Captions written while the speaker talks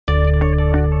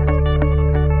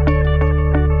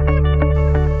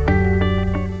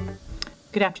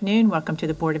Good afternoon. Welcome to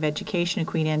the Board of Education of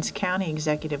Queen Anne's County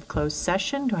Executive Closed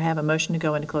Session. Do I have a motion to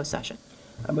go into closed session?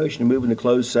 I motion to move into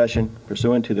closed session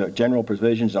pursuant to the general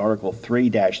provisions of Article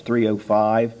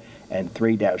 3-305 and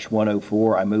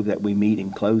 3-104. I move that we meet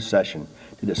in closed session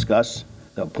to discuss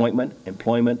the appointment,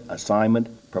 employment, assignment,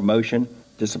 promotion,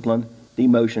 discipline,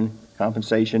 demotion,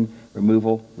 compensation,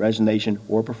 removal, resignation,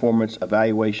 or performance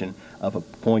evaluation of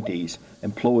appointees,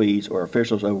 employees, or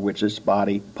officials over which this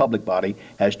public body,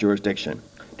 has jurisdiction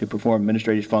to perform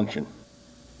administrative function.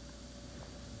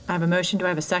 I have a motion. Do I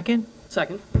have a second?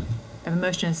 Second. I have a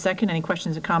motion and a second. Any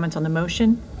questions or comments on the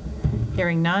motion?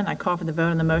 Hearing none, I call for the vote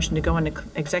on the motion to go into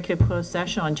executive closed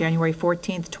session on January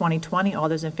 14th, 2020. All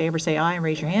those in favor say aye and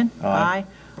raise your hand. Aye.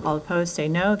 All opposed say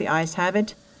no. The ayes have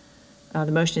it.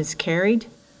 The motion is carried.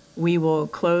 We will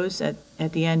close at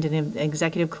the end in an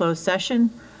executive closed session.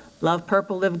 Love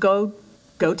purple, live gold.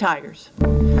 Go Tigers.